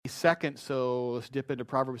second, so let's dip into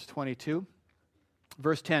Proverbs 22.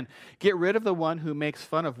 Verse 10, get rid of the one who makes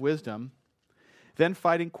fun of wisdom, then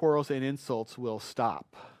fighting quarrels and insults will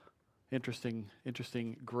stop. Interesting,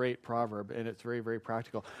 great proverb, and it's very, very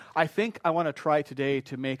practical. I think I want to try today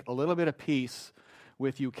to make a little bit of peace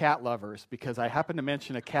with you cat lovers, because I happened to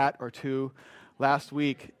mention a cat or two last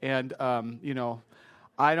week, and,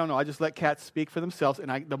 I don't know, I just let cats speak for themselves,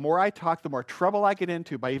 and the more I talk, the more trouble I get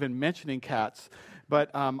into by even mentioning cats.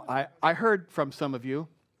 But I heard from some of you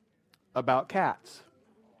about cats.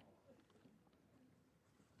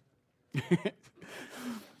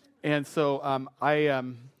 And so I'm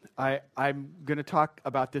going to talk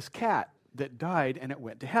about this cat that died and it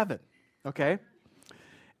went to heaven, okay?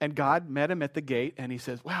 And God met him at the gate and he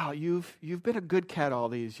says, wow, you've been a good cat all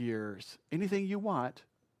these years. Anything you want,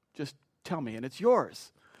 just tell me and it's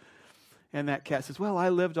yours. And that cat says, well, I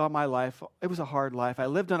lived all my life. It was a hard life. I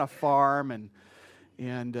lived on a farm and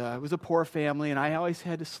it was a poor family and I always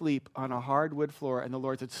had to sleep on a hardwood floor. And the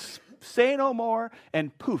Lord said, say no more.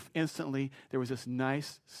 And poof, instantly there was this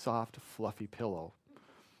nice, soft, fluffy pillow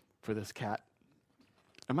for this cat.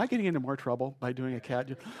 Am I getting into more trouble by doing a cat?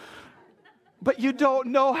 But you don't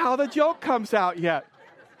know how the joke comes out yet.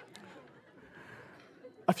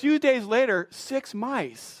 A few days later, 6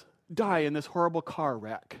 mice die in this horrible car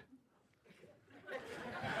wreck.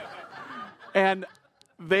 And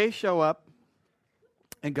they show up,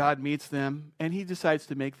 and God meets them, and he decides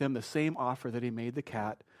to make them the same offer that he made the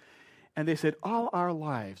cat. And they said, all our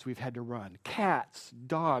lives we've had to run. Cats,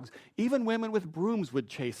 dogs, even women with brooms would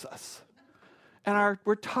chase us. And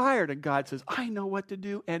we're tired. And God says, I know what to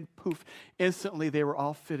do. And poof, instantly they were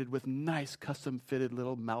all fitted with nice custom-fitted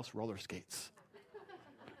little mouse roller skates.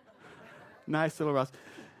 Nice little mouse.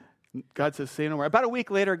 God says, say no more. About a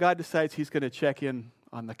week later, God decides he's going to check in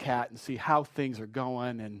on the cat and see how things are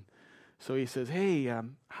going. And so he says, hey,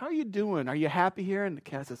 how are you doing? Are you happy here? And the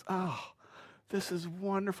cat says, oh, this is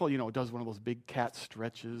wonderful. Does one of those big cat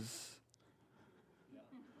stretches.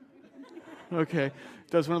 Okay.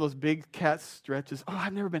 Does one of those big cat stretches. Oh,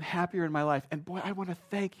 I've never been happier in my life. And boy, I want to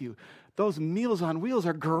thank you. Those Meals on Wheels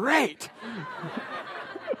are great.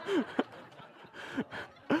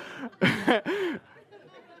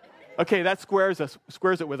 Okay, that squares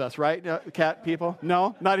it with us, right, cat people?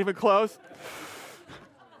 No? Not even close?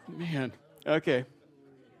 Man, okay.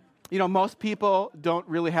 Most people don't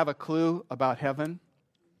really have a clue about heaven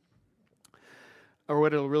or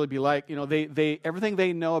what it'll really be like. They everything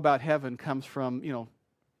they know about heaven comes from,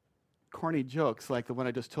 corny jokes like the one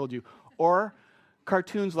I just told you, or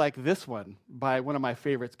cartoons like this one by one of my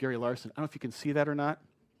favorites, Gary Larson. I don't know if you can see that or not.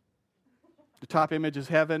 The top image is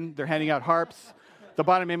heaven. They're handing out harps. The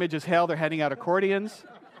bottom image is hell. They're handing out accordions.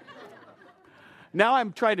 Now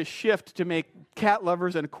I'm trying to shift to make cat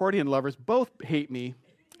lovers and accordion lovers both hate me,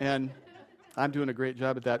 and I'm doing a great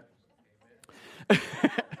job at that.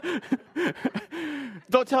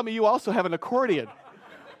 Don't tell me you also have an accordion.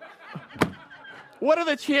 What are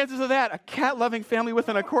the chances of that? A cat-loving family with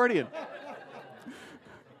an accordion.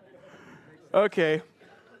 Okay.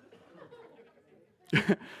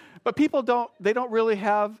 But people don't really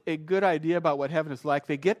have a good idea about what heaven is like.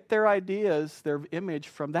 They get their ideas, their image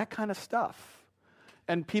from that kind of stuff.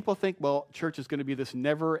 And people think, well, church is going to be this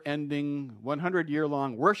never-ending,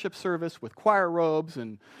 100-year-long worship service with choir robes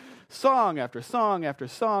and song after song after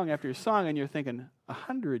song after song. And you're thinking,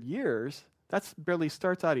 100 years? That barely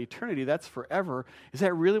starts out eternity. That's forever. Is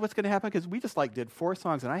that really what's going to happen? Because we just did 4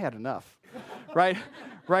 songs and I had enough. Right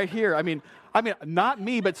here. I mean, not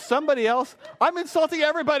me, but somebody else. I'm insulting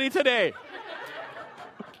everybody today.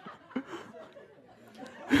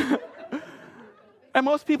 And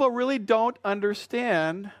most people really don't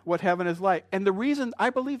understand what heaven is like. And the reason, I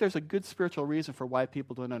believe there's a good spiritual reason for why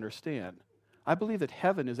people don't understand. I believe that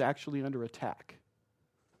heaven is actually under attack.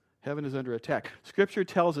 Heaven is under attack. Scripture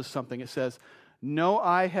tells us something. It says, no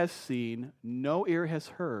eye has seen, no ear has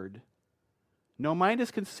heard, no mind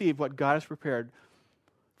has conceived what God has prepared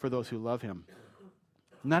for those who love him.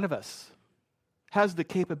 None of us has the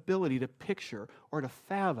capability to picture or to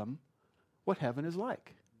fathom what heaven is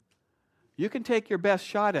like. You can take your best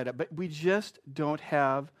shot at it, but we just don't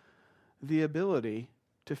have the ability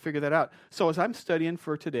to figure that out. So as I'm studying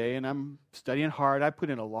for today, and I'm studying hard, I put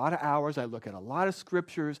in a lot of hours, I look at a lot of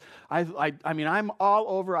scriptures, I'm all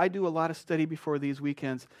over, I do a lot of study before these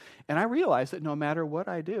weekends, and I realize that no matter what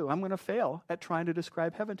I do, I'm going to fail at trying to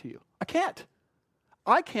describe heaven to you.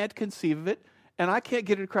 I can't conceive of it, and I can't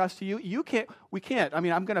get it across to you. You can't, we can't.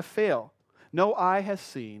 I'm going to fail. No eye has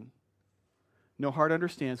seen, no heart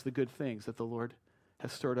understands the good things that the Lord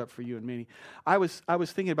has stored up for you and me. I was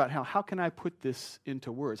thinking about how can I put this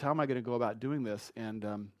into words? How am I going to go about doing this?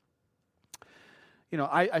 And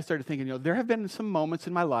I started thinking, there have been some moments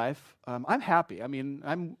in my life. I'm happy. I mean,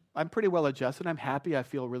 I'm pretty well adjusted. I'm happy. I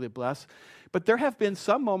feel really blessed. But there have been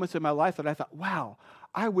some moments in my life that I thought, wow,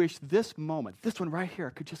 I wish this moment, this one right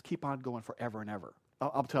here, could just keep on going forever and ever.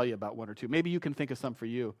 I'll tell you about one or two. Maybe you can think of some for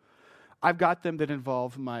you. I've got them that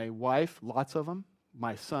involve my wife, lots of them,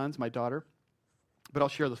 my sons, my daughter. But I'll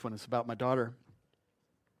share this one. It's about my daughter.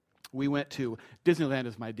 We went to Disneyland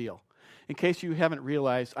is my deal. In case you haven't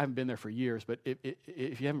realized, I haven't been there for years, but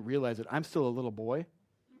if you haven't realized it, I'm still a little boy,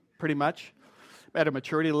 pretty much, at a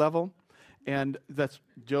maturity level. And that's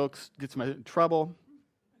jokes, gets me in trouble.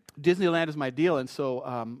 Disneyland is my deal, and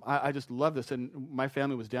so I just love this. And my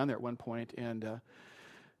family was down there at one point, and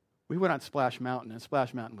we went on Splash Mountain, and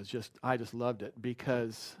Splash Mountain was I just loved it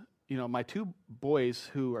because, my two boys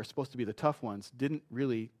who are supposed to be the tough ones didn't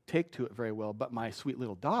really take to it very well, but my sweet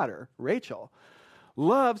little daughter, Rachel,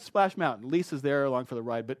 loved Splash Mountain. Lisa's there along for the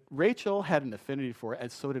ride, but Rachel had an affinity for it, and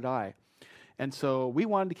so did I. And so we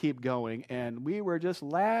wanted to keep going, and we were just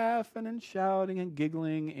laughing and shouting and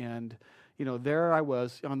giggling, and there I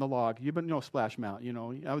was on the log. You've been, Splash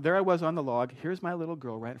Mountain, there I was on the log. Here's my little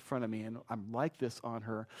girl right in front of me, and I'm like this on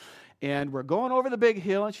her. And we're going over the big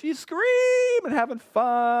hill, and she's screaming, having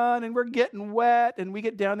fun, and we're getting wet, and we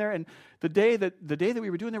get down there, and the day that we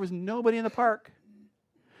were doing, there was nobody in the park.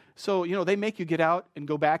 So, they make you get out and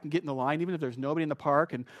go back and get in the line, even if there's nobody in the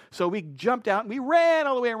park. And so we jumped out, and we ran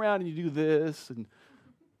all the way around, and you do this,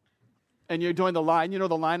 and you're doing the line. The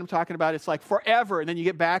line I'm talking about, it's like forever. And then you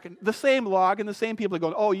get back, and the same log, and the same people are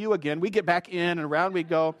going, oh, you again. We get back in, and around we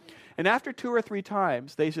go. And after 2 or 3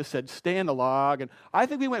 times, they just said, stay in the log. And I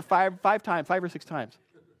think we went 5 or 6 times.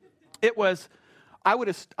 It was,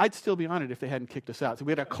 I'd still be on it if they hadn't kicked us out. So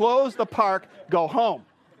we had to close the park, go home.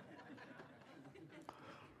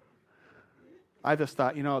 I just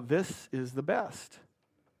thought, this is the best.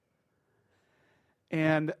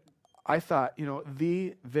 And I thought,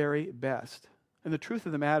 the very best. And the truth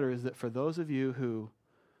of the matter is that for those of you who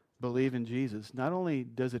believe in Jesus, not only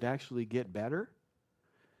does it actually get better,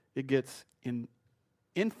 it gets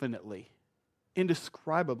infinitely,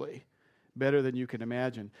 indescribably better than you can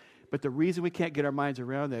imagine. But the reason we can't get our minds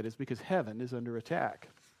around that is because heaven is under attack.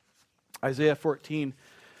 Isaiah 14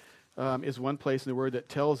 is one place in the Word that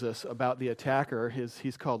tells us about the attacker.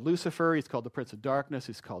 He's called Lucifer. He's called the Prince of Darkness.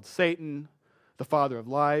 He's called Satan, the father of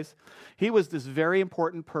lies. He was this very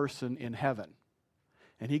important person in heaven.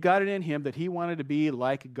 And he got it in him that he wanted to be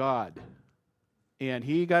like God. And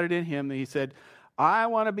he got it in him that he said, I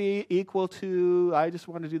want to be equal to, I just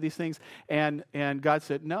want to do these things. And God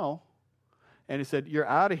said, no. And he said, you're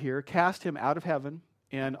out of here. Cast him out of heaven.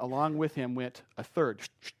 And along with him went a third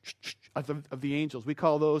of the angels. We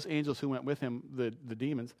call those angels who went with him the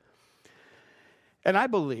demons. And I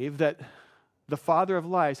believe that the father of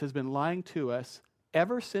lies has been lying to us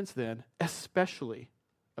ever since then, especially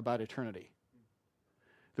about eternity.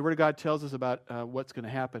 The Word of God tells us about what's going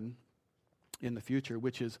to happen in the future,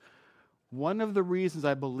 which is one of the reasons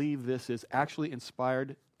I believe this is actually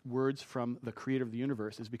inspired words from the creator of the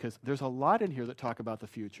universe is because there's a lot in here that talk about the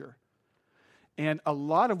future. And a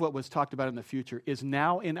lot of what was talked about in the future is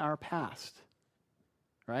now in our past,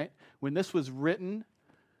 right? When this was written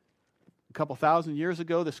a couple thousand years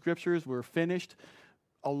ago, the scriptures were finished.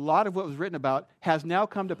 A lot of what was written about has now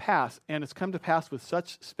come to pass, and it's come to pass with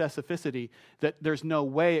such specificity that there's no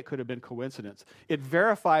way it could have been coincidence. It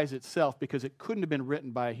verifies itself because it couldn't have been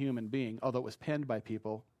written by a human being, although it was penned by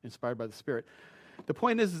people inspired by the Spirit. The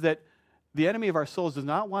point is that the enemy of our souls does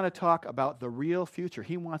not want to talk about the real future.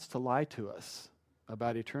 He wants to lie to us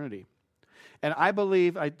about eternity. And I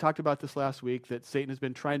believe, I talked about this last week, that Satan has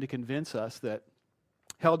been trying to convince us that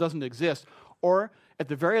hell doesn't exist, or at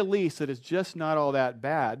the very least that it's just not all that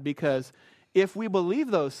bad, because if we believe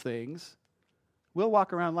those things, we'll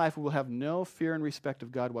walk around life and we'll have no fear and respect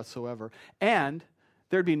of God whatsoever. And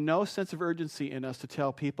there'd be no sense of urgency in us to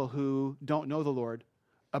tell people who don't know the Lord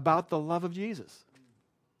about the love of Jesus.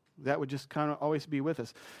 That would just kind of always be with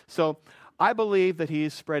us. So I believe that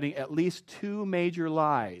he's spreading at least 2 major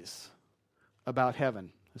lies about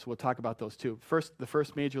heaven. So we'll talk about those 2. First, the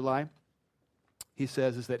first major lie, he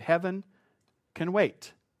says, is that heaven can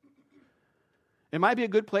wait. It might be a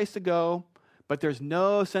good place to go, but there's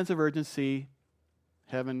no sense of urgency.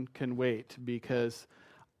 Heaven can wait because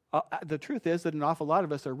the truth is that an awful lot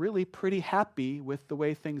of us are really pretty happy with the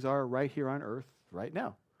way things are right here on earth right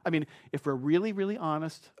now. I mean, if we're really, really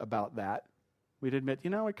honest about that, we'd admit,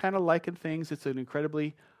 we're kind of liking things. It's an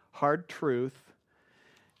incredibly hard truth.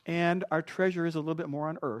 And our treasure is a little bit more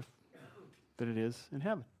on earth than it is in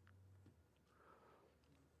heaven.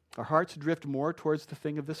 Our hearts drift more towards the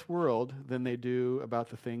thing of this world than they do about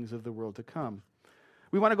the things of the world to come.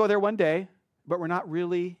 We want to go there one day, but we're not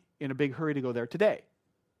really in a big hurry to go there today,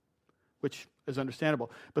 which is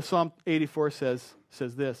understandable. But Psalm 84 says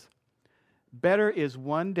this, better is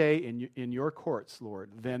one day in your courts,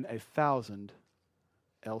 Lord, than 1,000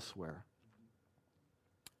 elsewhere.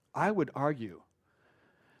 I would argue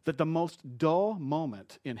that the most dull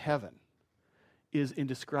moment in heaven is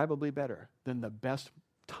indescribably better than the best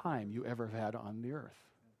time you ever had on the earth.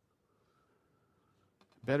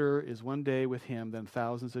 Better is one day with him than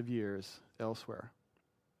thousands of years elsewhere.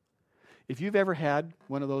 If you've ever had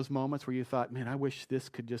one of those moments where you thought, man, I wish this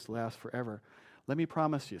could just last forever, let me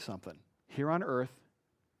promise you something. Here on earth,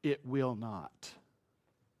 it will not.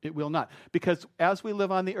 It will not. Because as we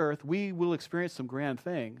live on the earth, we will experience some grand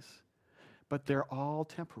things, but they're all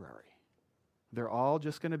temporary. They're all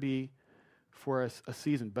just going to be for a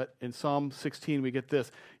season. But in Psalm 16, we get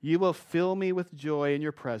this. You will fill me with joy in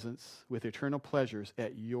your presence, with eternal pleasures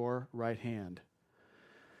at your right hand.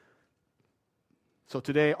 So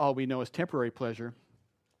today, all we know is temporary pleasure.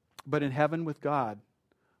 But in heaven with God,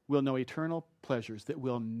 we'll know eternal pleasures that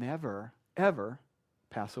will never, ever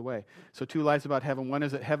pass away. So 2 lies about heaven. One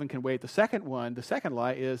is that heaven can wait. The second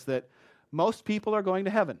lie is that most people are going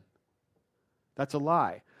to heaven. That's a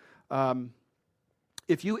lie.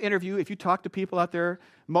 If you talk to people out there,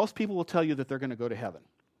 most people will tell you that they're going to go to heaven.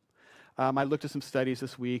 I looked at some studies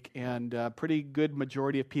this week, and a pretty good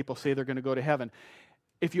majority of people say they're going to go to heaven.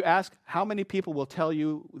 If you ask how many people will tell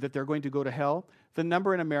you that they're going to go to hell, the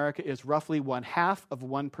number in America is roughly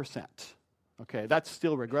 0.5%. Okay, that's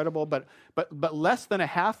still regrettable, but less than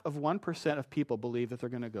 0.5% of people believe that they're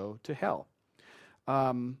going to go to hell.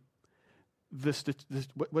 What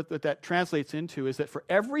that translates into is that for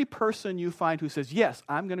every person you find who says, yes,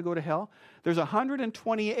 I'm going to go to hell, there's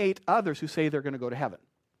 128 others who say they're going to go to heaven.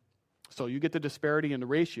 So you get the disparity in the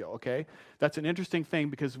ratio, okay? That's an interesting thing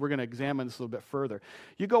because we're going to examine this a little bit further.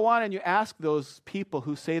 You go on and you ask those people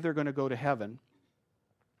who say they're going to go to heaven,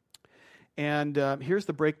 and here's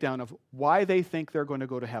the breakdown of why they think they're going to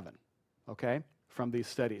go to heaven, okay, from these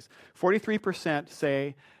studies. 43%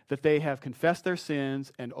 say that they have confessed their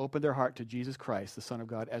sins and opened their heart to Jesus Christ, the Son of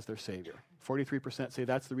God, as their Savior. 43% say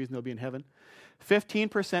that's the reason they'll be in heaven.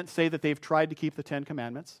 15% say that they've tried to keep the 10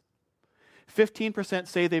 Commandments. 15%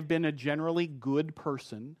 say they've been a generally good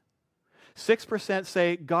person. 6%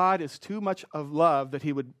 say God is too much of love that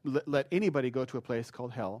he would let anybody go to a place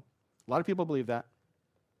called hell. A lot of people believe that.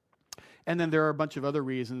 And then there are a bunch of other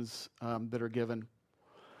reasons that are given.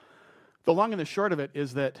 The long and the short of it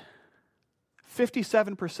is that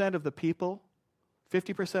 57% of the people,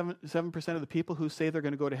 57% of the people who say they're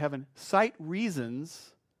going to go to heaven cite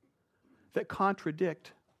reasons that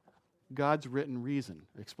contradict God's written reason,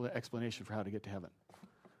 explanation for how to get to heaven.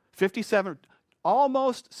 57,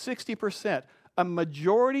 almost 60%, a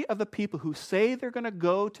majority of the people who say they're going to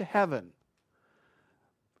go to heaven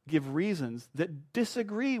give reasons that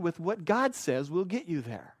disagree with what God says will get you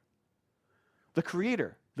there. The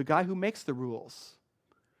Creator, the guy who makes the rules.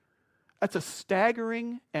 That's a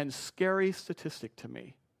staggering and scary statistic to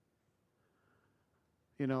me.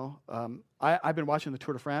 You know, I've been watching the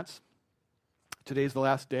Tour de France. Today's the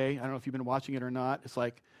last day. I don't know if you've been watching it or not. It's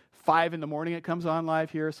like 5 a.m. it comes on live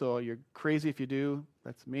here, so you're crazy if you do.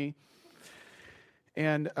 That's me.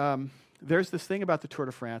 And there's this thing about the Tour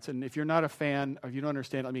de France, and if you're not a fan, or if you don't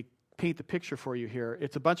understand, let me paint the picture for you here.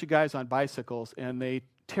 It's a bunch of guys on bicycles, and they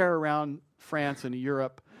tear around France and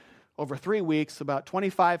Europe over 3 weeks, about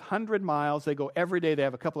 2,500 miles. They go every day. They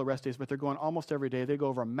have a couple of rest days, but they're going almost every day. They go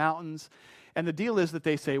over mountains. And the deal is that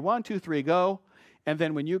they say, 1, 2, 3, go. And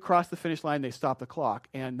then when you cross the finish line, they stop the clock,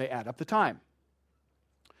 and they add up the time.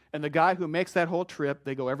 And the guy who makes that whole trip,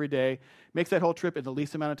 they go every day, makes that whole trip in the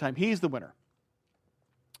least amount of time, he's the winner.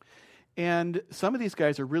 And some of these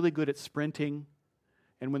guys are really good at sprinting,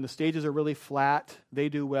 and when the stages are really flat, they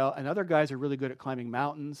do well. And other guys are really good at climbing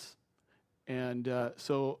mountains. And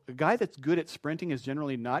so a guy that's good at sprinting is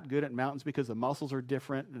generally not good at mountains because the muscles are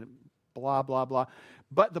different, and blah, blah, blah.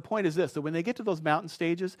 But the point is this, that when they get to those mountain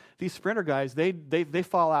stages, these sprinter guys, they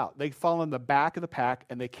fall out. They fall in the back of the pack,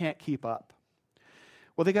 and they can't keep up.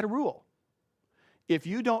 Well, they got a rule. If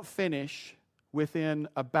you don't finish within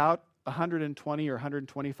about 120 or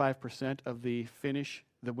 125% of the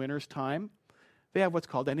winner's time, they have what's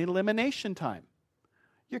called an elimination time.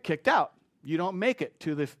 You're kicked out. You don't make it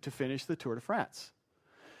to finish the Tour de France.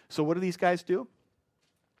 So what do these guys do?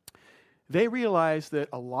 They realize that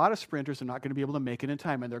a lot of sprinters are not going to be able to make it in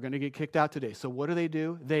time, and they're going to get kicked out today. So what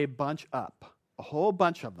do? They bunch up, a whole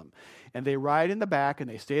bunch of them. And they ride in the back, and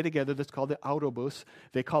they stay together. That's called the Autobus.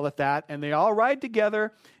 They call it that. And they all ride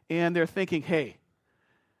together, and they're thinking, hey,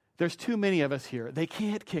 there's too many of us here. They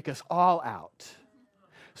can't kick us all out.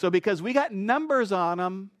 So because we got numbers on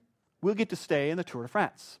them, we'll get to stay in the Tour de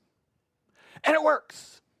France. And it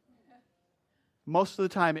works. Most of the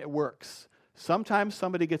time it works. Sometimes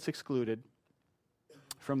somebody gets excluded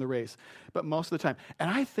from the race, but most of the time. And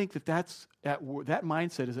I think that that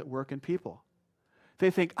mindset is at work in people.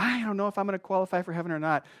 They think, I don't know if I'm going to qualify for heaven or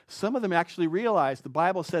not. Some of them actually realize the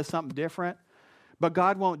Bible says something different, but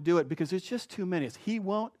God won't do it because it's just too many. He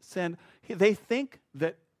won't send. They think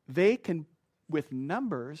that they can, with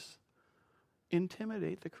numbers,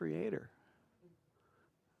 intimidate the Creator.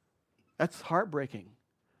 That's heartbreaking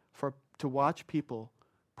to watch people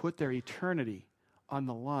put their eternity on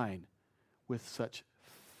the line with such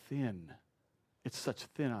it's such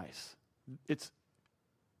thin ice.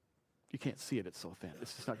 You can't see it, it's so thin.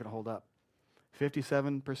 It's just not going to hold up.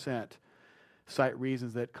 57% cite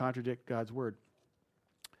reasons that contradict God's word.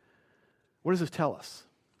 What does this tell us?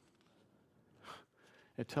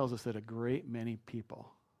 It tells us that a great many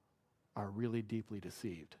people are really deeply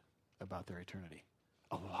deceived about their eternity.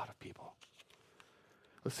 A lot of people.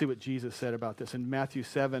 Let's see what Jesus said about this. In Matthew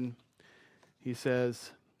 7, he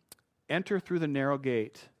says, "Enter through the narrow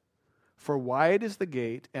gate, for wide is the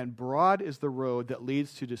gate and broad is the road that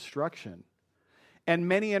leads to destruction, and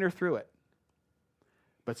many enter through it.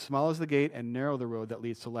 But small is the gate and narrow the road that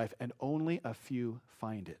leads to life, and only a few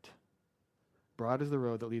find it. Broad is the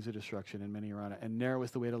road that leads to destruction, and many are on it, and narrow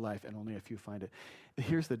is the way to life, and only a few find it."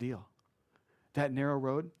 Here's the deal. That narrow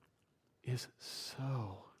road is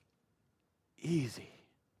so easy.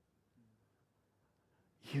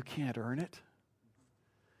 You can't earn it.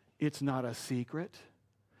 It's not a secret.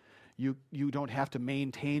 You don't have to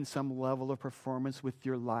maintain some level of performance with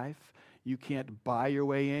your life. You can't buy your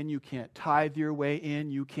way in. You can't tithe your way in.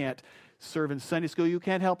 You can't serve in Sunday school. You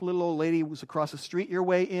can't help a little old lady who's across the street your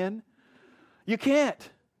way in. You can't.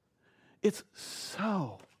 It's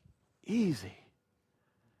so easy.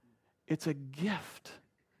 It's a gift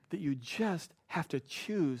that you just have to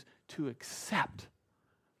choose to accept.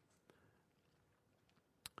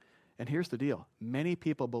 And here's the deal. Many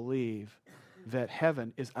people believe that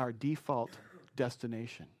heaven is our default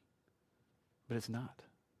destination. But it's not.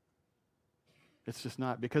 It's just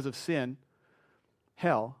not. Because of sin,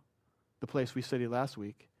 hell, the place we studied last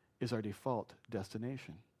week, is our default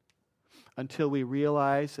destination. Until we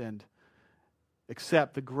realize and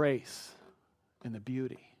accept the grace and the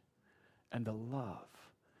beauty and the love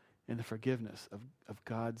and the forgiveness of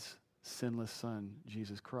God's sinless Son,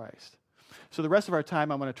 Jesus Christ. So the rest of our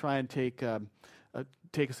time, I'm going to try and take us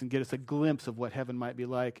and get us a glimpse of what heaven might be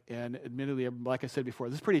like. And admittedly, like I said before,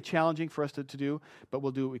 this is pretty challenging for us to do, but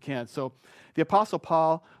we'll do what we can. So the Apostle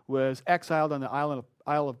Paul was exiled on the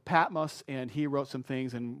Isle of Patmos, and he wrote some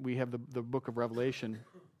things, and we have the book of Revelation.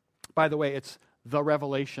 By the way, it's the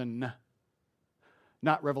Revelation,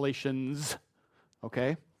 not Revelations,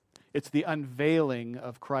 okay? It's the unveiling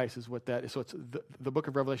of Christ is what that is. So it's the book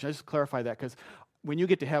of Revelation. I just clarify that because when you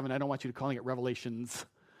get to heaven, I don't want you to calling it Revelations.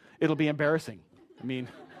 It'll be embarrassing. I mean,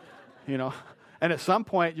 and at some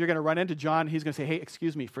point you're going to run into John. He's going to say, "Hey,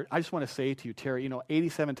 excuse me. I just want to say to you, Terry,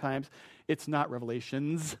 87 times, it's not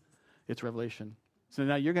Revelations. It's Revelation." So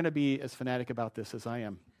now you're going to be as fanatic about this as I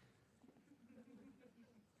am.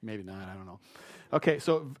 Maybe not. I don't know. Okay,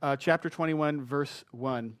 so chapter 21, verse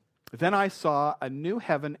 1. "Then I saw a new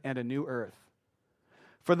heaven and a new earth.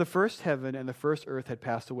 For the first heaven and the first earth had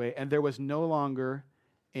passed away, and there was no longer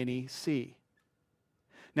any sea."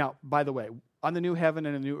 Now, by the way, on the new heaven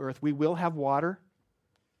and the new earth, we will have water.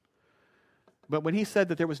 But when he said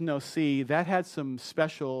that there was no sea, that had some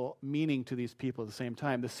special meaning to these people at the same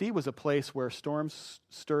time. The sea was a place where storms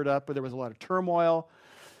stirred up, where there was a lot of turmoil.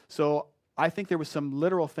 So I think there was some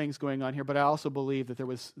literal things going on here, but I also believe that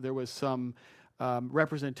there was some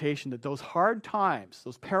representation that those hard times,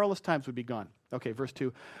 those perilous times would be gone. Okay, verse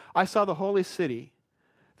 2. "I saw the holy city,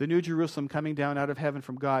 the new Jerusalem, coming down out of heaven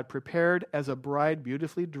from God, prepared as a bride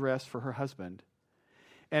beautifully dressed for her husband.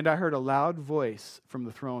 And I heard a loud voice from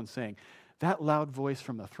the throne saying," that loud voice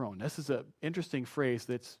from the throne. This is an interesting phrase.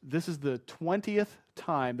 This is the 20th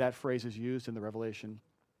time that phrase is used in the Revelation.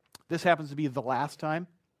 This happens to be the last time.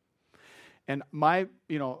 And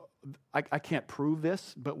I can't prove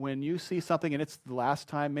this, but when you see something and it's the last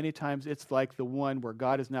time, many times it's like the one where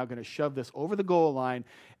God is now going to shove this over the goal line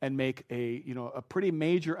and make a pretty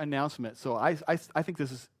major announcement. So I think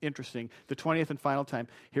this is interesting. The 20th and final time,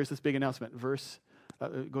 here's this big announcement. Verse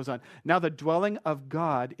goes on. "Now the dwelling of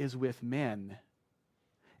God is with men,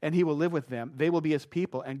 and he will live with them. They will be his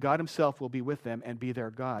people, and God himself will be with them and be their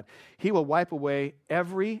God. He will wipe away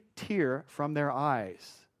every tear from their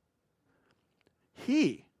eyes."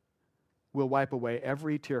 He will wipe away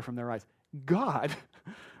every tear from their eyes. God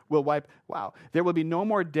There will be no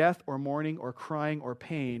more death or mourning or crying or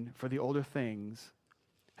pain, for the older things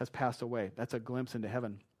has passed away. That's a glimpse into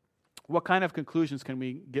heaven. What kind of conclusions can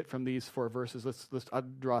we get from these 4 verses? I'll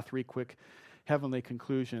draw 3 quick heavenly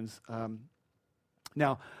conclusions.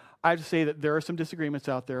 Now, I have to say that there are some disagreements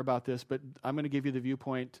out there about this, but I'm going to give you the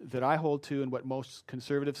viewpoint that I hold to and what most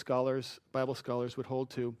conservative scholars, Bible scholars, would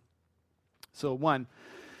hold to. So 1,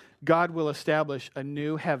 God will establish a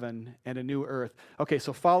new heaven and a new earth. Okay,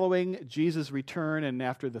 so following Jesus' return and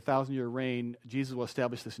after the 1,000-year reign, Jesus will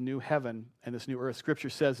establish this new heaven and this new earth.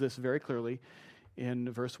 Scripture says this very clearly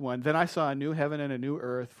in verse 1. Then I saw a new heaven and a new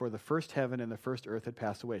earth, for the first heaven and the first earth had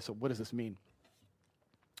passed away. So what does this mean?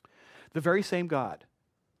 The very same God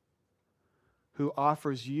who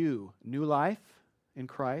offers you new life in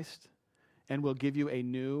Christ and will give you a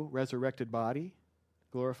new resurrected body,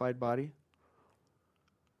 glorified body,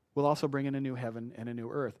 will also bring in a new heaven and a new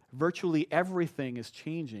earth. Virtually everything is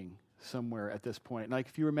changing somewhere at this point. Like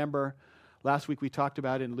if you remember, last week we talked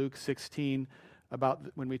about in Luke 16, about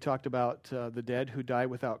when we talked about the dead who died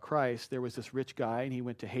without Christ, there was this rich guy and he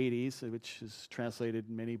went to Hades, which is translated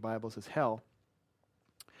in many Bibles as hell.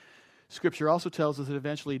 Scripture also tells us that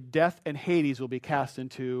eventually death and Hades will be cast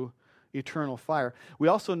into eternal fire. We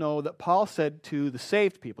also know that Paul said to the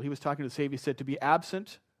saved people, he was talking to the saved, he said to be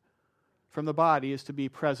absent from the body is to be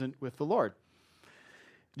present with the Lord.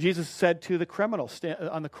 Jesus said to the criminal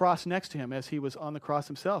on the cross next to him as he was on the cross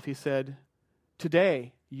himself, he said,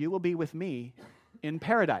 today you will be with me in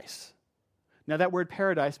paradise. Now that word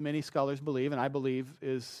paradise, many scholars believe, and I believe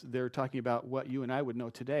is they're talking about what you and I would know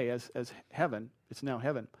today as heaven. It's now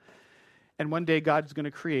heaven. And one day God's going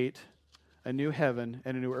to create a new heaven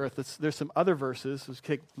and a new earth. There's some other verses. Let's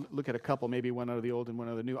look at a couple, maybe one out of the old and one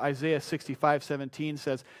out of the new. Isaiah 65:17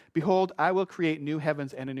 says, behold, I will create new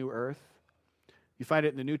heavens and a new earth. You find it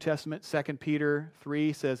in the New Testament. 2 Peter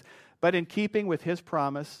 3 says, but in keeping with his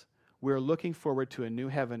promise, we're looking forward to a new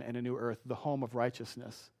heaven and a new earth, the home of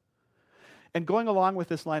righteousness. And going along with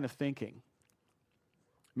this line of thinking,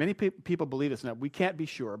 many people believe this. Now, we can't be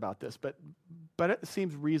sure about this, but it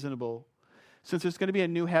seems reasonable. Since there's going to be a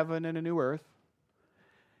new heaven and a new earth,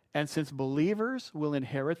 and since believers will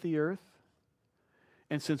inherit the earth,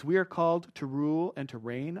 and since we are called to rule and to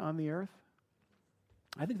reign on the earth,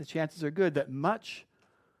 I think the chances are good that much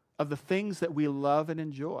of the things that we love and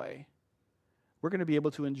enjoy, we're going to be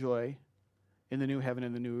able to enjoy in the new heaven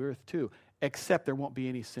and the new earth too, except there won't be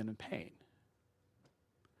any sin and pain.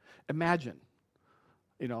 Imagine.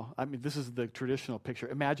 This is the traditional picture.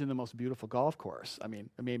 Imagine the most beautiful golf course.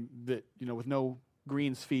 With no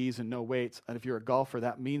greens fees and no weights. And if you're a golfer,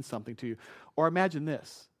 that means something to you. Or imagine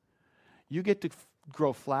this. You get to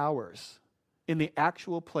grow flowers in the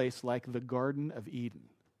actual place like the Garden of Eden.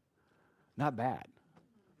 Not bad.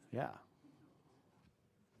 Yeah.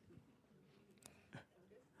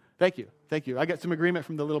 Thank you. I got some agreement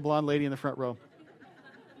from the little blonde lady in the front row.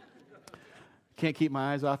 Can't keep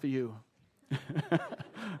my eyes off of you.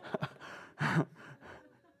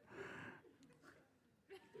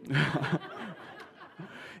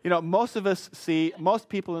 Most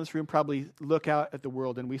people in this room probably look out at the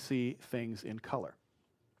world and we see things in color.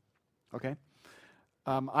 Okay?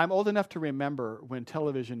 I'm old enough to remember when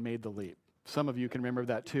television made the leap. Some of you can remember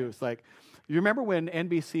that too. It's like, you remember when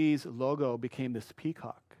NBC's logo became this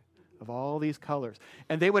peacock of all these colors?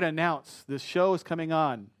 And they would announce, this show is coming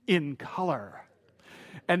on in color.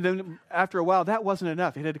 And then after a while, that wasn't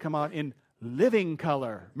enough. It had to come out in living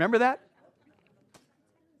color. Remember that?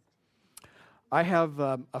 I have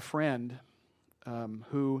a friend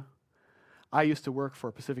who I used to work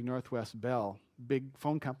for, Pacific Northwest Bell, big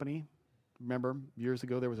phone company. Remember, years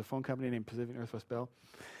ago, there was a phone company named Pacific Northwest Bell.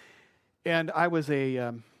 And I was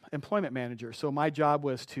a employment manager, so my job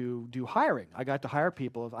was to do hiring. I got to hire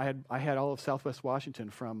people. I had all of Southwest Washington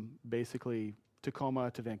from basically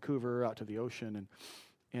Tacoma to Vancouver, out to the ocean,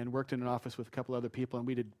 and worked in an office with a couple other people, and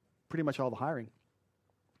we did pretty much all the hiring.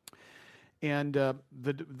 And the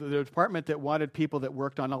department that wanted people that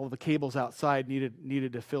worked on all of the cables outside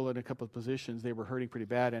needed to fill in a couple of positions. They were hurting pretty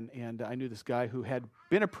bad, and I knew this guy who had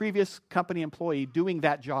been a previous company employee doing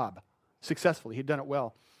that job successfully. He'd done it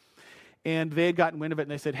well. And they had gotten wind of it,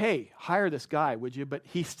 and they said, hey, hire this guy, would you? But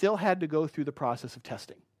he still had to go through the process of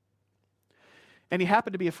testing. And he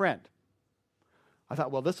happened to be a friend. I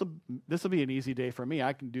thought, well, this will be an easy day for me.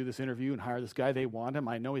 I can do this interview and hire this guy. They want him.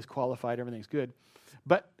 I know he's qualified. Everything's good.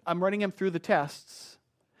 But I'm running him through the tests.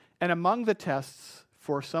 And among the tests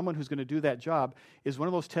for someone who's going to do that job is one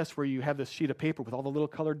of those tests where you have this sheet of paper with all the little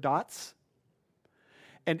colored dots.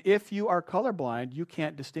 And if you are colorblind, you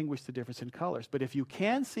can't distinguish the difference in colors. But if you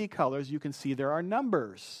can see colors, you can see there are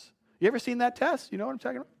numbers. You ever seen that test? You know what I'm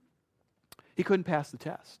talking about? He couldn't pass the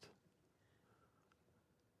test.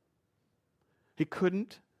 He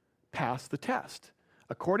couldn't pass the test.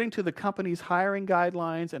 According to the company's hiring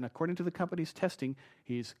guidelines and according to the company's testing,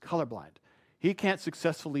 he's colorblind. He can't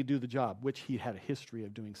successfully do the job, which he had a history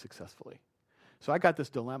of doing successfully. So I got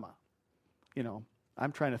this dilemma.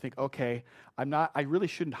 I'm trying to think, okay, I really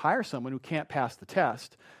shouldn't hire someone who can't pass the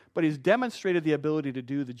test, but he's demonstrated the ability to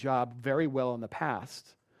do the job very well in the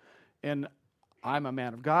past. And I'm a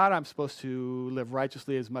man of God. I'm supposed to live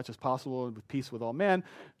righteously as much as possible and with peace with all men,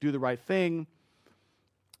 do the right thing.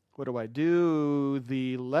 What do?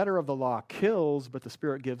 The letter of the law kills, but the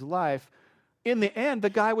Spirit gives life. In the end, the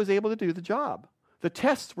guy was able to do the job. The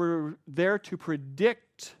tests were there to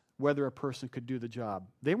predict whether a person could do the job.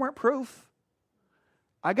 They weren't proof.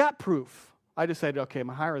 I got proof. I decided, okay, I'm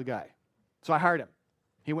going to hire the guy. So I hired him.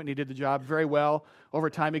 He went and he did the job very well. Over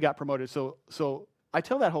time, he got promoted. So I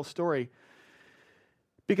tell that whole story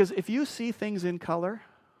because if you see things in color,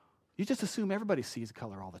 you just assume everybody sees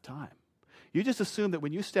color all the time. You just assume that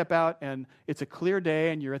when you step out and it's a clear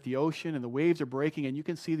day and you're at the ocean and the waves are breaking and you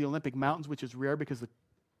can see the Olympic Mountains, which is rare because the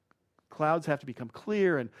clouds have to become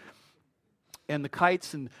clear and the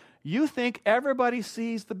kites, and you think everybody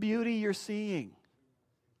sees the beauty you're seeing.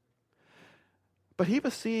 But he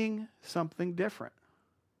was seeing something different.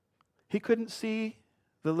 He couldn't see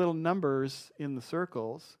the little numbers in the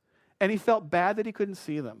circles, and he felt bad that he couldn't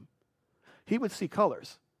see them. He would see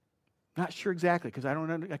colors. Not sure exactly, because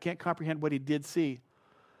I can't comprehend what he did see.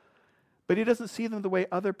 But he doesn't see them the way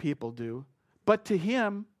other people do. But to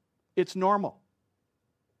him, it's normal.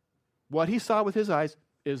 What he saw with his eyes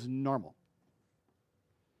is normal.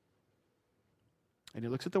 And he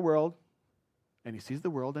looks at the world, and he sees the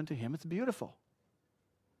world, and to him it's beautiful.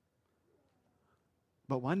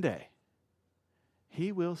 But one day,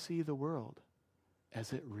 he will see the world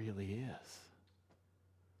as it really is.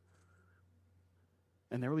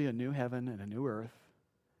 And there will be a new heaven and a new earth,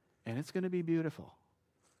 and it's going to be beautiful.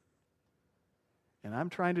 And I'm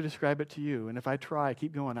trying to describe it to you, and if I try,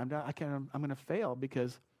 keep going, I'm going to fail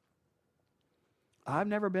because I've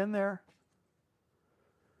never been there.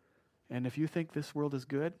 And if you think this world is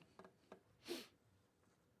good,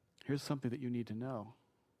 here's something that you need to know.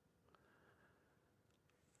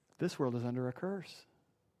 This world is under a curse.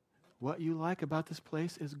 What you like about this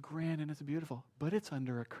place is grand and it's beautiful, but it's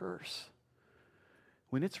under a curse.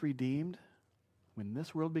 When it's redeemed, when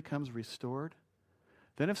this world becomes restored,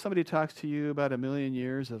 then if somebody talks to you about 1,000,000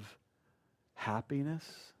 years of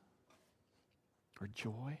happiness or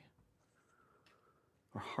joy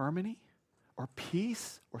or harmony or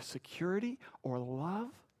peace or security or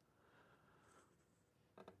love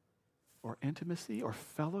or intimacy or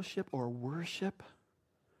fellowship or worship,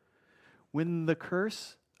 when the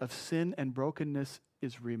curse of sin and brokenness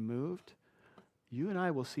is removed, you and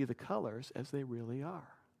I will see the colors as they really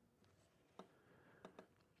are.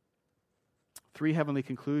 3 heavenly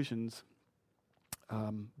conclusions.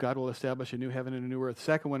 God will establish a new heaven and a new earth.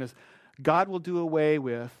 Second one is God will do away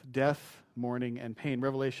with death, mourning, and pain.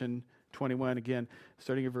 Revelation 21, again,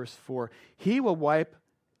 starting at verse 4. He will wipe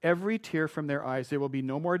every tear from their eyes. There will be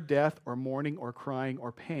no more death or mourning or crying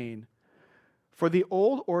or pain, for the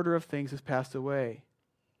old order of things has passed away.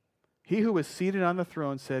 He who was seated on the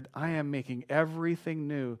throne said, I am making everything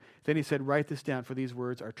new. Then he said, write this down, for these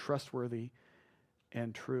words are trustworthy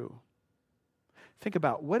and true. Think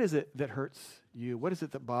about, what is it that hurts you? What is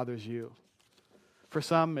it that bothers you? For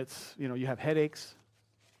some, it's, you have headaches.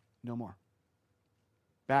 No more.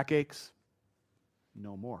 Backaches.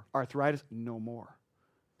 No more. Arthritis. No more.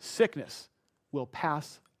 Sickness will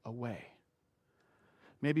pass away.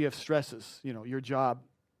 Maybe you have stresses, your job,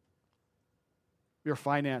 your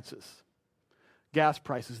finances, gas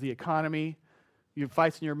prices, the economy, you have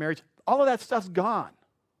fights in your marriage. All of that stuff's gone.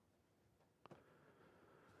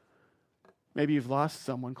 Maybe you've lost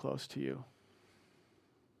someone close to you.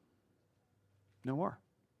 No more.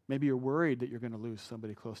 Maybe you're worried that you're going to lose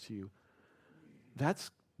somebody close to you.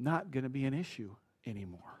 That's not going to be an issue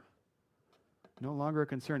anymore. No longer a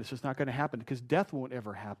concern. It's just not going to happen because death won't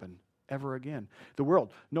ever happen ever again. The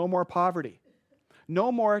world, no more poverty.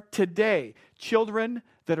 No more today children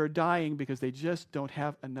that are dying because they just don't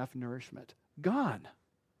have enough nourishment. Gone.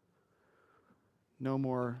 No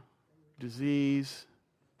more disease.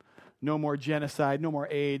 No more genocide. No more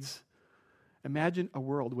AIDS. Imagine a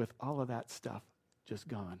world with all of that stuff just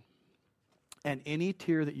gone. And any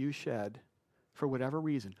tear that you shed, for whatever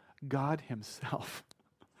reason, God himself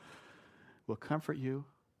will comfort you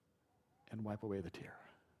and wipe away the tear.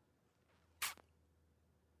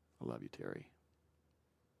 I love you, Terry.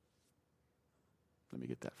 Let me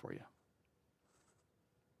get that for you.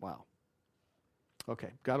 Wow.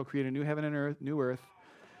 Okay, God will create a new heaven and earth, new earth.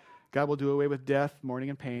 God will do away with death, mourning,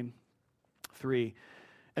 and pain. 3,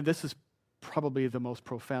 and this is probably the most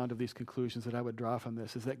profound of these conclusions that I would draw from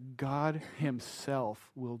this, is that God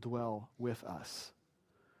himself will dwell with us.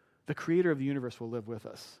 The creator of the universe will live with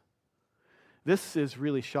us. This is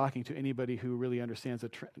really shocking to anybody who really understands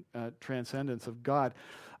the transcendence of God.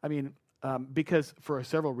 I mean, because for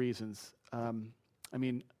several reasons. Lisa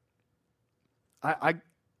and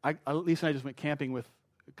I just went camping with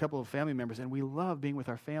a couple of family members, and we love being with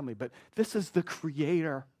our family, but this is the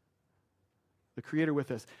creator with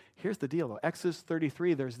us. Here's the deal, though. Exodus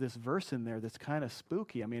 33, there's this verse in there that's kind of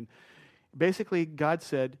spooky. I mean, basically, God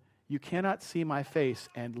said, you cannot see my face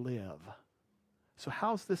and live. So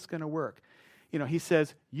how's this going to work? You know, he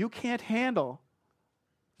says, you can't handle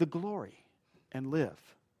the glory and live.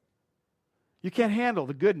 You can't handle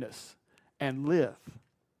the goodness and live.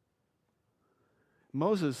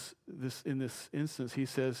 Moses, in this instance, he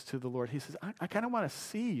says to the Lord, he says, I kind of want to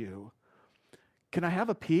see you. Can I have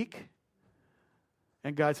a peek?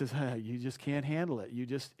 And God says, you just can't handle it.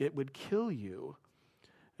 It would kill you.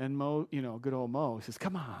 And good old Mo says,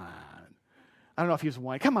 come on. I don't know if he was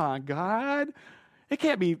whining. Come on, God. It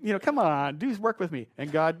can't be, come on, do work with me. And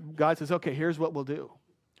God says, okay, here's what we'll do.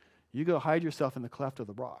 You go hide yourself in the cleft of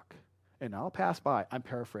the rock, and I'll pass by. I'm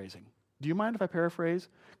paraphrasing. Do you mind if I paraphrase?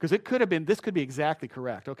 Because this could be exactly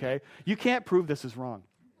correct, okay? You can't prove this is wrong.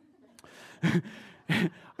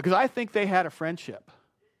 Because I think they had a friendship.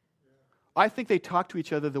 I think they talked to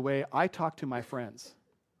each other the way I talk to my friends.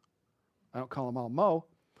 I don't call them all Mo.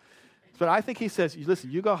 But I think he says,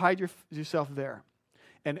 listen, you go hide yourself there.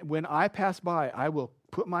 And when I pass by, I will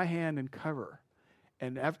put my hand in cover.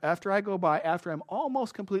 And after I go by, after I'm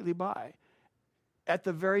almost completely by, at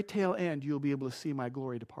the very tail end, you'll be able to see my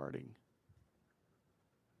glory departing.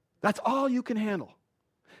 That's all you can handle.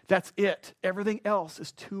 That's it. Everything else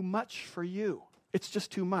is too much for you. It's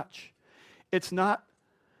just too much. It's not,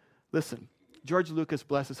 listen, George Lucas,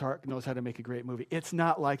 bless his heart, knows how to make a great movie. It's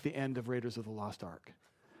not like the end of Raiders of the Lost Ark.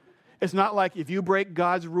 It's not like if you break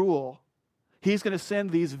God's rule, he's going to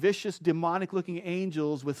send these vicious, demonic-looking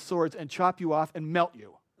angels with swords and chop you off and melt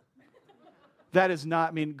you. That is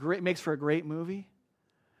not, great, makes for a great movie,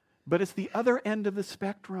 but it's the other end of the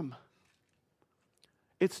spectrum.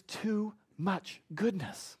 It's too much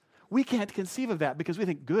goodness. We can't conceive of that because we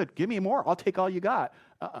think, good, give me more, I'll take all you got.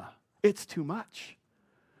 It's too much.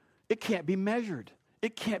 It can't be measured.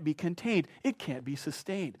 It can't be contained. It can't be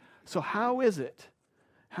sustained. So how is it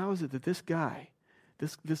that this guy,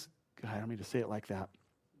 this I don't mean to say it like that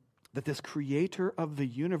this creator of the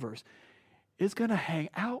universe is going to hang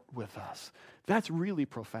out with us? That's really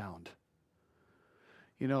profound.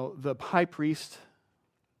 The high priest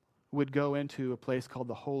would go into a place called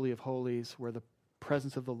the Holy of Holies where the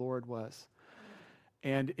presence of the Lord was.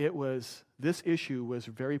 And this issue was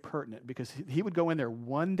very pertinent because he would go in there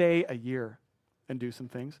one day a year and do some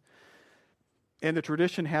things. And the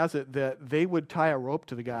tradition has it that they would tie a rope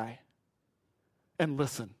to the guy and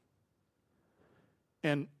listen.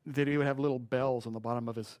 And that he would have little bells on the bottom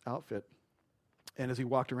of his outfit. And as he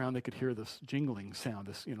walked around, they could hear this jingling sound.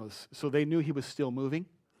 So they knew he was still moving.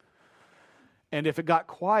 And if it got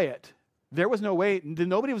quiet, there was no way,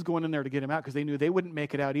 nobody was going in there to get him out because they knew they wouldn't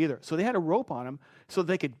make it out either. So they had a rope on him so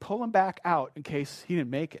they could pull him back out in case he didn't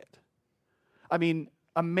make it.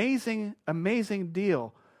 Amazing, amazing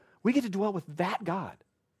deal. We get to dwell with that God.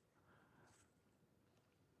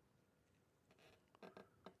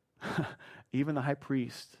 Even the high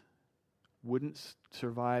priest wouldn't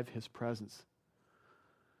survive his presence.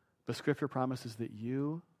 The scripture promises that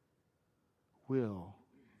you will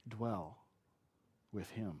dwell with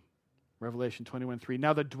him. Revelation 21:3.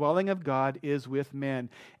 Now the dwelling of God is with men,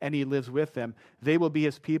 and he lives with them. They will be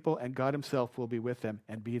his people, and God himself will be with them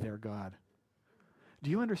and be their God.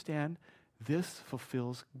 Do you understand? This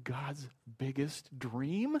fulfills God's biggest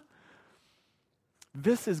dream.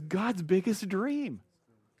 This is God's biggest dream.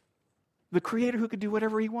 The creator who could do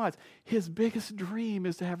whatever he wants. His biggest dream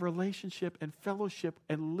is to have relationship and fellowship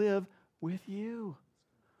and live with you.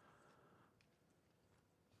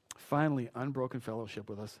 Finally, unbroken fellowship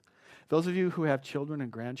with us. Those of you who have children and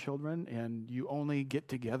grandchildren and you only get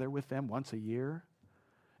together with them once a year,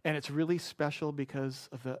 and it's really special because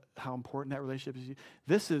of how important that relationship is.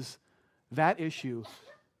 This is that issue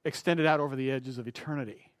extended out over the edges of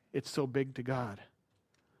eternity. It's so big to God.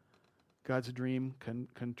 God's dream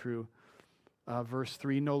come true. Verse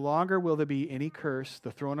 3, no longer will there be any curse.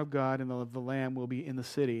 The throne of God and of the Lamb will be in the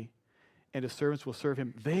city, and his servants will serve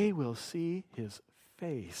him. They will see his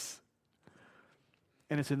face.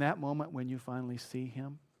 And it's in that moment when you finally see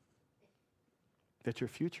him that your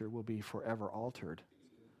future will be forever altered.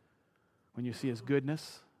 When you see his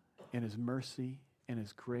goodness and his mercy and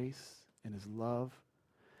his grace and his love,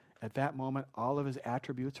 at that moment, all of his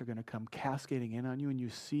attributes are going to come cascading in on you, and you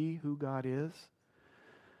see who God is.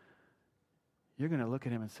 You're going to look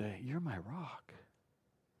at him and say, you're my rock.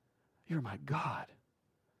 You're my God.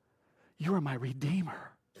 You are my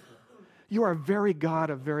Redeemer. You are very God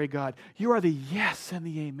of very God. You are the yes and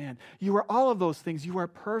the amen. You are all of those things. You are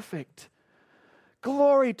perfect.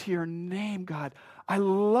 Glory to your name, God. I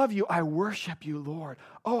love you. I worship you, Lord.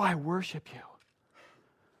 Oh, I worship you.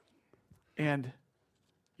 And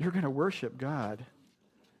you're going to worship God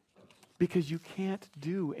because you can't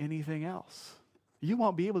do anything else. You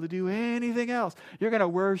won't be able to do anything else. You're going to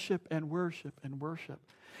worship and worship and worship.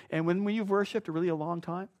 And when you've worshiped a really a long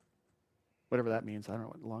time, whatever that means, I don't know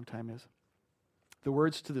what a long time is, the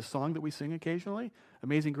words to the song that we sing occasionally,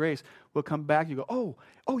 Amazing Grace, will come back. You go,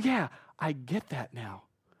 oh yeah, I get that now.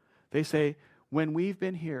 They say, when we've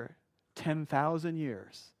been here 10,000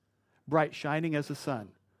 years, bright shining as the sun,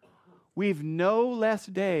 we've no less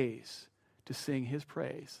days to sing his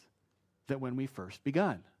praise than when we first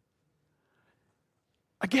begun.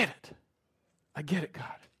 I get it. I get it, God.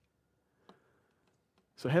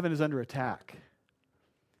 So heaven is under attack.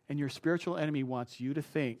 And your spiritual enemy wants you to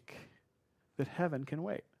think that heaven can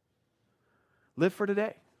wait. Live for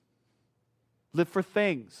today. Live for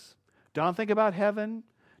things. Don't think about heaven.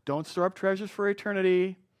 Don't store up treasures for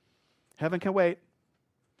eternity. Heaven can wait.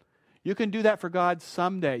 You can do that for God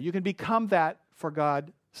someday. You can become that for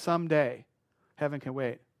God someday. Heaven can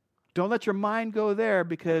wait. Don't let your mind go there,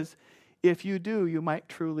 because if you do, you might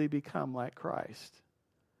truly become like Christ.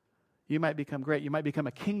 You might become great. You might become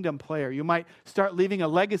a kingdom player. You might start leaving a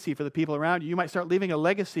legacy for the people around you. You might start leaving a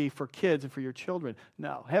legacy for kids and for your children.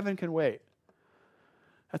 No, heaven can wait.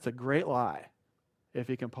 That's a great lie if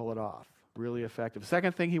he can pull it off. Really effective.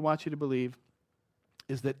 Second thing he wants you to believe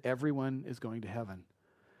is that everyone is going to heaven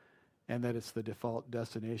and that it's the default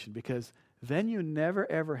destination, because then you never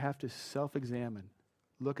ever have to self-examine.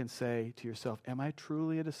 Look and say to yourself, am I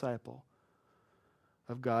truly a disciple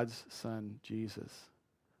of God's Son, Jesus?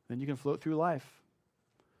 Then you can float through life,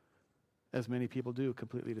 as many people do,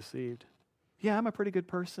 completely deceived. Yeah, I'm a pretty good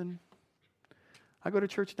person. I go to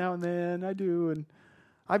church now and then, I do, and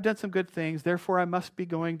I've done some good things, therefore I must be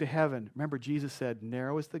going to heaven. Remember, Jesus said,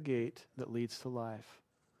 narrow is the gate that leads to life,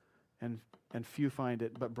 and few find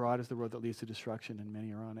it, but broad is the road that leads to destruction, and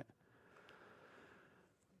many are on it.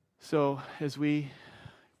 So, as we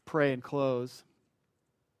pray and close,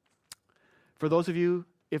 for those of you,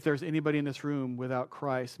 if there's anybody in this room without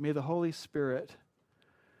Christ, may the Holy Spirit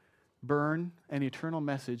burn an eternal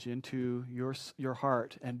message into your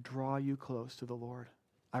heart and draw you close to the Lord.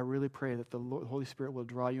 I really pray that the Holy Spirit will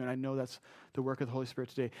draw you, and I know that's the work of the Holy Spirit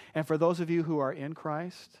today. And for those of you who are in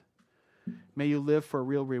Christ, may you live for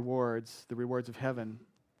real rewards, the rewards of heaven.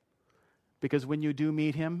 Because when you do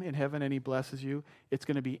meet him in heaven and he blesses you, it's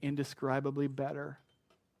going to be indescribably better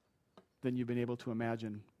than you've been able to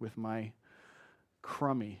imagine with my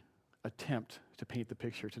crummy attempt to paint the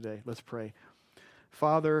picture today. Let's pray.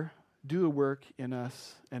 Father, do a work in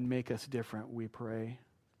us and make us different, we pray.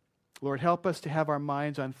 Lord, help us to have our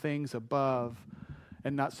minds on things above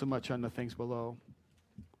and not so much on the things below.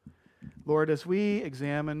 Lord, as we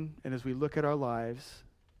examine and as we look at our lives,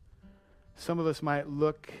 some of us might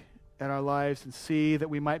look at our lives and see that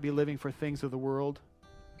we might be living for things of the world.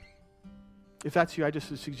 If that's you, I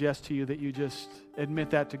just suggest to you that you just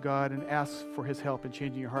admit that to God and ask for his help in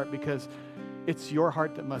changing your heart, because it's your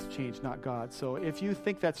heart that must change, not God. So if you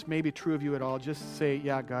think that's maybe true of you at all, just say,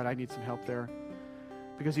 yeah, God, I need some help there.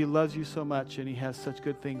 Because he loves you so much and he has such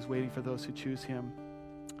good things waiting for those who choose him.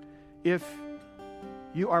 If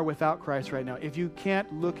you are without Christ right now, if you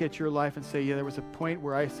can't look at your life and say, yeah, there was a point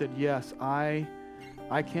where I said, yes, I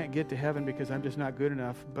can't get to heaven because I'm just not good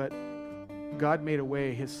enough, but God made a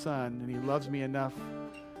way, his Son, and he loves me enough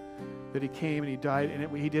that he came and he died,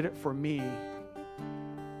 and he did it for me.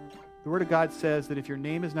 The Word of God says that if your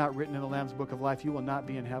name is not written in the Lamb's Book of Life, you will not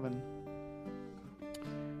be in heaven.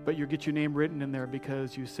 But you get your name written in there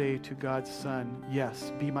because you say to God's Son,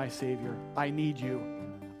 yes, be my Savior. I need you.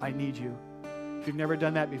 I need you. If you've never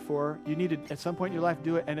done that before, you need to, at some point in your life,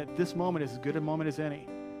 do it. And at this moment is as good a moment as any.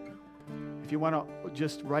 If you want to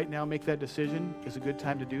just right now make that decision, it's a good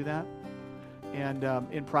time to do that. And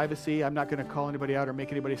in privacy, I'm not going to call anybody out or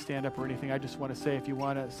make anybody stand up or anything. I just want to say, if you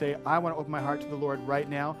want to say, I want to open my heart to the Lord right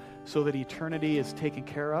now so that eternity is taken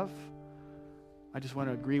care of, I just want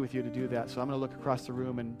to agree with you to do that. So I'm going to look across the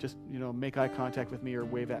room and just, make eye contact with me or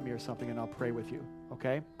wave at me or something, and I'll pray with you.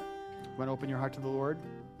 Okay? You want to open your heart to the Lord?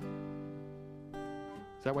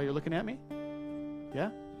 Is that why you're looking at me? Yeah?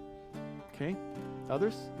 Okay.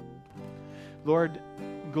 Others? Lord,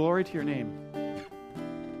 glory to your name.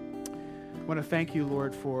 I want to thank you,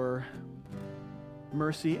 Lord, for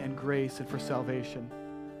mercy and grace and for salvation.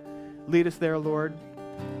 Lead us there, Lord,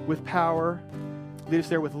 with power. Lead us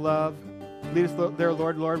there with love. Lead us there,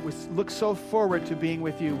 Lord. Lord, we look so forward to being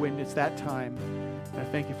with you when it's that time. And I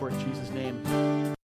thank you for it in Jesus' name.